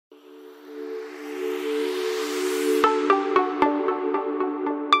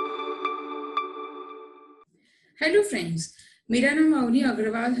Hello friends, मेरा नाम अवनी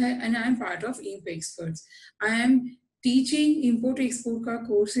अग्रवाल है and I am part of Impexperts. I am teaching import-export का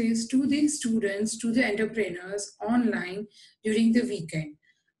courses to the students, to the entrepreneurs online during the weekend.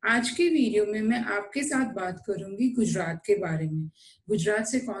 आज के video में मैं आपके साथ बात करूंगी गुजरात के बारे में। गुजरात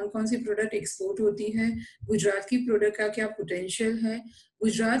से कौन कौन सी प्रोडक्ट एक्सपोर्ट होती है, गुजरात की प्रोडक्ट का क्या पोटेंशियल है,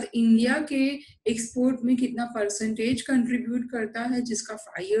 गुजरात इंडिया के एक्सपोर्ट में कितना परसेंटेज कंट्रीब्यूट करता है, जिसका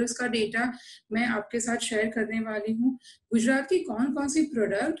 5 इयर्स का डेटा मैं आपके साथ शेयर करने वाली हूँ। गुजरात की कौन कौन सी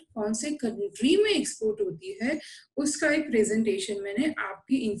प्रोडक्ट कौन से कंट्री में एक्सपोर्ट होती है, उसका एक प्रेजेंटेशन मैंने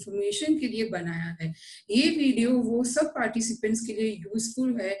आपकी इंफॉर्मेशन के लिए बनाया है। ये वीडियो वो सब पार्टिसिपेंट्स के लिए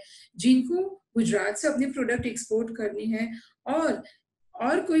यूजफुल है जिनको गुजरात से अपनी प्रोडक्ट एक्सपोर्ट करनी है,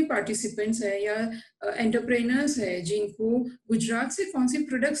 और कोई पार्टिसिपेंट्स है या एंटरप्रेनर्स है जिनको गुजरात से कौन सी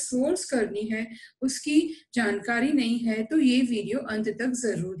प्रोडक्ट सोर्स करनी है उसकी जानकारी नहीं है, तो ये वीडियो अंत तक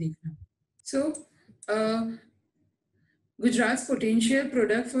जरूर देखना। So, Gujarat's potential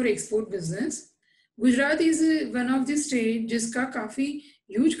product for export business. Gujarat is one of the state जिसका काफी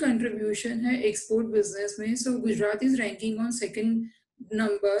huge contribution है export business में. So Gujarat is ranking on second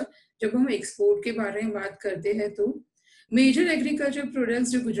number जब हम export के बारे में बात करते हैं तो major agriculture products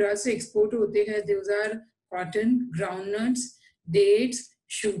जो गुजरात से export होते हैं those are cotton, groundnuts, dates,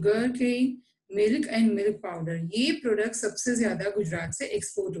 sugar cane, milk and milk powder. ये प्रोडक्ट सबसे ज्यादा गुजरात से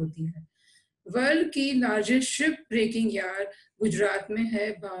एक्सपोर्ट होती है। वर्ल्ड की largest ship breaking yard Gujarat में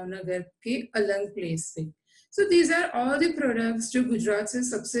है, भावनगर के अलंग प्लेस पे। So these are all the products जो गुजरात से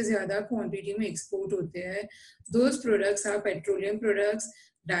सबसे ज्यादा क्वांटिटी में एक्सपोर्ट होते हैं। Those products are petroleum products,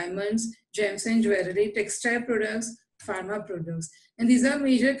 diamonds, James and jewellery, textile products, pharma products, and these are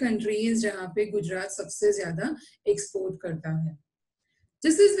major countries जहाँ पे गुजरात सबसे ज्यादा एक्सपोर्ट करता है।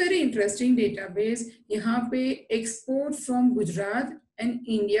 This is very interesting database. यहाँ पे export from Gujarat and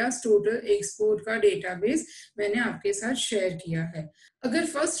India's total export का डेटाबेस मैंने आपके साथ शेयर किया है। अगर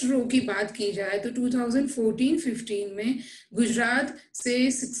फर्स्ट रो की बात की जाए तो 2014-15 में गुजरात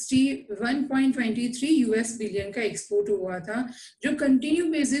से 61.23 यूएस बिलियन का एक्सपोर्ट हुआ था, जो कंटिन्यू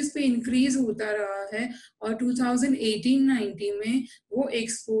बेसिस पे इंक्रीज होता रहा है, और 2018-19 में वो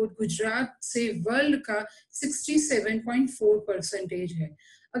एक्सपोर्ट गुजरात से वर्ल्ड का 67.4% है।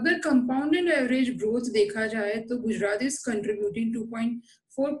 अगर कंपाउंडेड एवरेज ग्रोथ देखा जाए तो Gujarat is contributing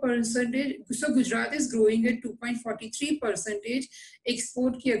 2.4%, so Gujarat is growing at 2.43%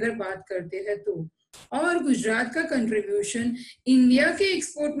 export की अगर बात करते हैं तो। और गुजरात का कंट्रीब्यूशन इंडिया के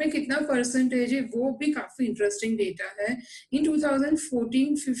एक्सपोर्ट में कितना परसेंटेज है वो भी काफी इंटरेस्टिंग डेटा है। इन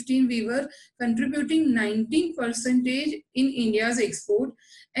 2014-15 we were contributing 19% in India's export,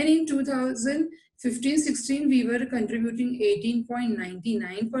 and in 2015-16 we were contributing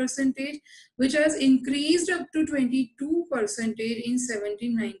 18.99%, which has increased up to 22% in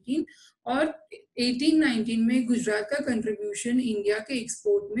 17-19, और 18-19 में गुजरात का कंट्रीब्यूशन इंडिया के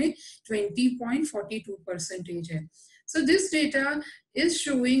एक्सपोर्ट में 20.42% है। So this data is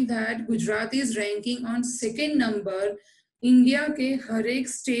showing that Gujarat is ranking on second number India के हर एक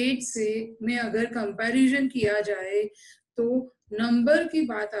state से में अगर कंपैरिजन किया जाए तो नंबर की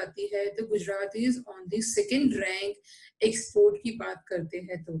बात आती है तो Gujarat is on the second rank export की बात करते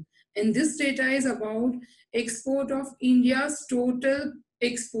हैं तो। And this data is about export of India's total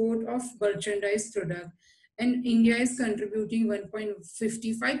export of merchandise product, and India is contributing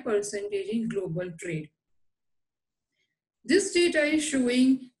 1.55% in global trade. This data is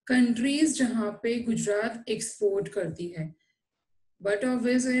showing countries जहां पे Gujarat export करती है, but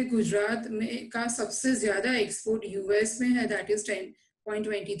obvious है गुजरात में का सबसे ज्यादा एक्सपोर्ट यूएस में है, दैट इज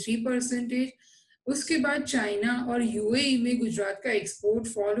 10.23%। उसके बाद चाइना और यूएई में गुजरात का एक्सपोर्ट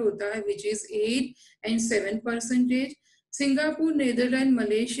फॉल होता है, which is 8 and 7%। Singapore, Netherland,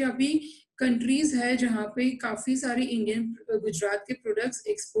 Malaysia भी कंट्रीज है जहां पे काफी सारे इंडियन गुजरात के प्रोडक्ट्स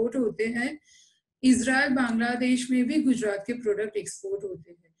एक्सपोर्ट होते हैं। इजराइल, बांग्लादेश में भी गुजरात के प्रोडक्ट एक्सपोर्ट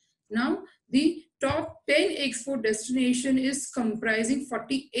होते हैं। Now, the top 10 export destination is comprising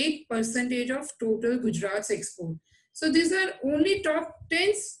 48% of total Gujarat's export. So these are only top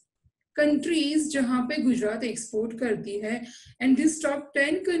 10 countries जहां पे गुजरात एक्सपोर्ट करती है, and these top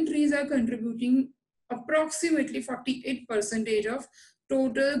 10 countries are contributing approximately 48% of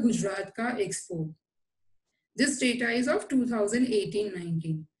total Gujarat का export. This data is of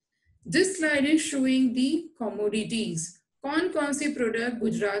 2018-19. This slide is showing the commodities. कौन कौन सी product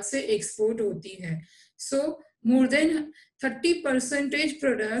Gujarat से export होती है। सो मोर देन 30%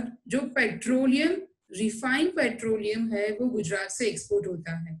 प्रोडक्ट जो पेट्रोलियम, रिफाइंड पेट्रोलियम है, वो गुजरात से एक्सपोर्ट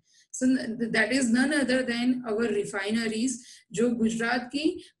होता है। So that is none other than our refineries. जो गुजरात की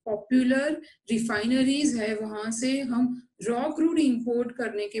पॉपुलर रिफाइनरीज है, वहां से हम रॉ क्रूड इंपोर्ट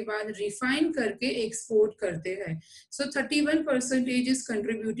करने के बाद रिफाइन करके एक्सपोर्ट करते हैं. So 31% is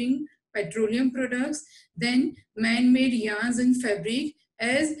contributing petroleum products, then man-made yarns and fabric,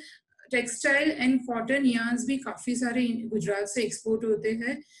 as textile and cotton yarns भी काफी सारे गुजरात से एक्सपोर्ट होते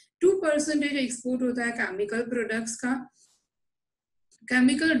हैं. 2% एक्सपोर्ट होता है केमिकल प्रोडक्ट्स का.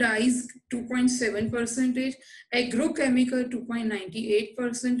 Chemical dyes 2.7%, agrochemical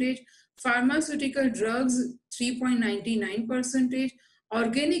 2.98%, pharmaceutical drugs 3.99%,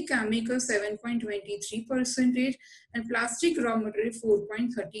 organic chemical 7.23%, and plastic raw material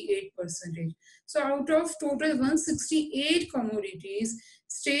 4.38%. So out of total 168 commodities,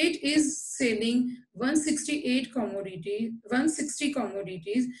 state is selling 160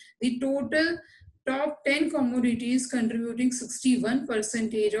 commodities. The total top 10 commodities contributing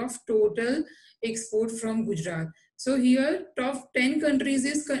 61% of total export from Gujarat. So here top 10 countries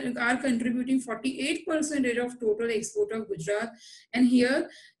are contributing 48% of total export of Gujarat, and here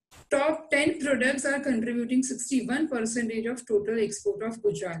top 10 products are contributing 61% of total export of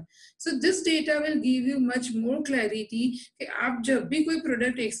Gujarat. So this data will give you much more clarity कि आप जब भी कोई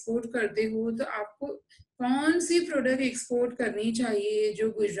product export करते हो तो आपको कौन सी प्रोडक्ट एक्सपोर्ट करनी चाहिए जो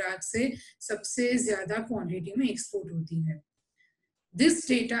गुजरात से सबसे ज्यादा क्वांटिटी में एक्सपोर्ट होती है. This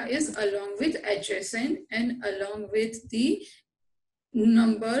data is along with HSN and along with the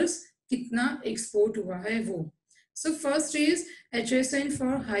numbers कितना एक्सपोर्ट हुआ है वो. So first is HSN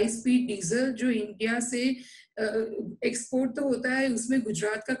for high speed diesel, जो इंडिया से एक्सपोर्ट तो होता है, उसमें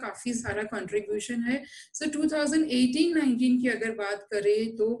गुजरात का काफी सारा कंट्रीब्यूशन है. So 2018-19 की अगर बात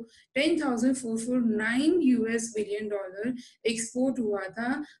करें तो $10,449 billion एक्सपोर्ट हुआ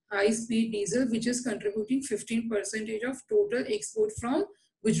था high speed diesel, which is contributing 15% of total export from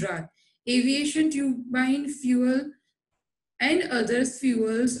Gujarat. Aviation turbine fuel and other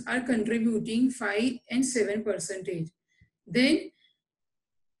fuels are contributing 5 and 7%. Then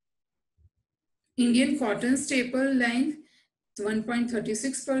Indian cotton staple length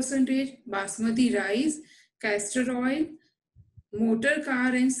 1.36%, basmati rice, castor oil, motor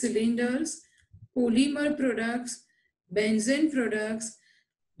car and cylinders, polymer products, benzene products,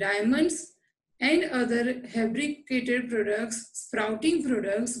 diamonds and other fabricated products, sprouting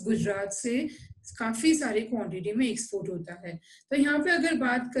products Gujarat से काफी सारी quantity में export होता है. तो यहाँ पे अगर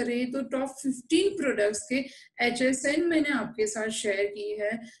बात करें तो टॉप 15 प्रोडक्ट्स के HSN मैंने आपके साथ शेयर की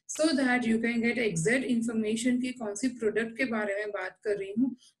है, so that you can get exact information कि कौन सी प्रोडक्ट के बारे में बात कर रही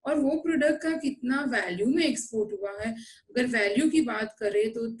हूँ और वो प्रोडक्ट का कितना वैल्यू में एक्सपोर्ट हुआ है. अगर वैल्यू की बात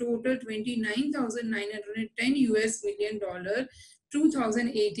करें तो टोटल $29,910 million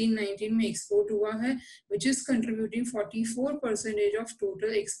 2018-19 में एक्सपोर्ट हुआ है, which is contributing 44% of total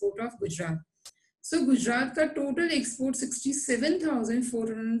export of Gujarat. So Gujarat का टोटल एक्सपोर्ट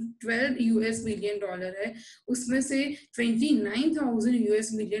 $67,412 million है, उसमें से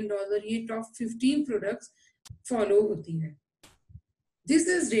 $29,000 million ये टॉप 15 प्रोडक्ट्स फॉलो होती है. This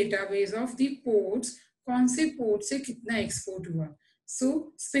is database of the ports, कौन से पोर्ट से कितना एक्सपोर्ट हुआ.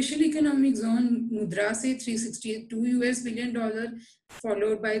 So special economic zone Mudra से $362 billion,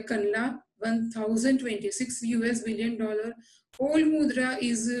 followed by Kanla $1,026 billion. Old Mudra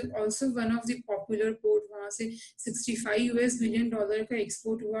is also one of the popular port, वहाँ से $65 billion का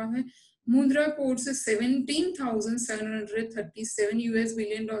एक्सपोर्ट हुआ है. मुंद्रा पोर्ट से $17,737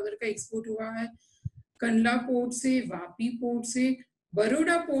 billion का एक्सपोर्ट हुआ है. कंडला पोर्ट से, वापी पोर्ट से,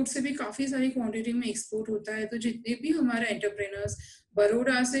 बड़ौदा पोर्ट से भी काफी सारी क्वांटिटी में एक्सपोर्ट होता है. तो जितने भी हमारे एंटरप्रेनर्स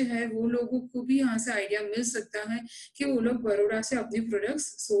बड़ौदा से है वो लोगों को भी यहाँ से आइडिया मिल सकता है कि वो लोग बड़ौदा से अपनी प्रोडक्ट्स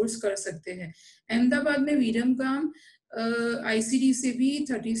सोर्स कर सकते हैं. अहमदाबाद में वीरमगाम ICD से भी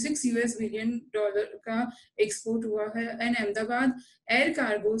 $36 billion का एक्सपोर्ट हुआ है. एंड अहमदाबाद एयर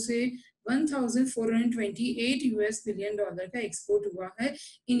कार्गो से $1,428 billion का एक्सपोर्ट हुआ है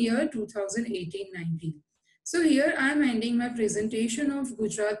in year 2018-19. So here I am ending my presentation of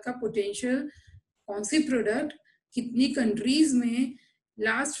Gujarat का potential, कौन सी प्रोडक्ट कितनी कंट्रीज में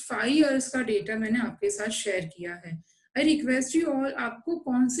लास्ट 5 years का डेटा मैंने आपके साथ शेयर किया है. आई रिक्वेस्ट यू ऑल, आपको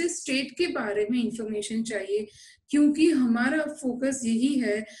कौन से स्टेट के बारे में इंफॉर्मेशन चाहिए, क्योंकि हमारा फोकस यही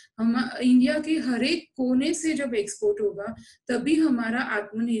है, हम इंडिया के हर एक कोने से जब एक्सपोर्ट होगा तभी हमारा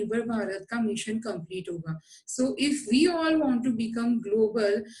आत्मनिर्भर भारत का मिशन कंप्लीट होगा. So if we all want to become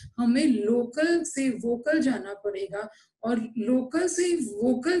global, हमें लोकल से वोकल जाना पड़ेगा, और लोकल से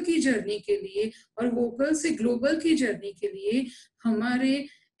वोकल की जर्नी के लिए और वोकल से ग्लोबल की जर्नी के लिए हमारे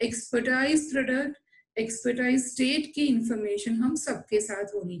एक्सपर्टाइज प्रोडक्ट, एक्सपर्टाइज स्टेट की इंफॉर्मेशन हम सबके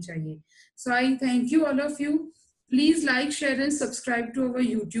साथ होनी चाहिए. सो आई thank you all of you. Please like share and subscribe to our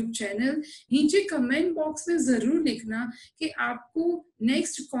YouTube channel. नीचे कमेंट बॉक्स में जरूर लिखना कि आपको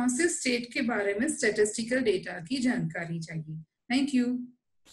नेक्स्ट कौन से स्टेट के बारे में स्टैटिस्टिकल डेटा की जानकारी चाहिए। Thank you.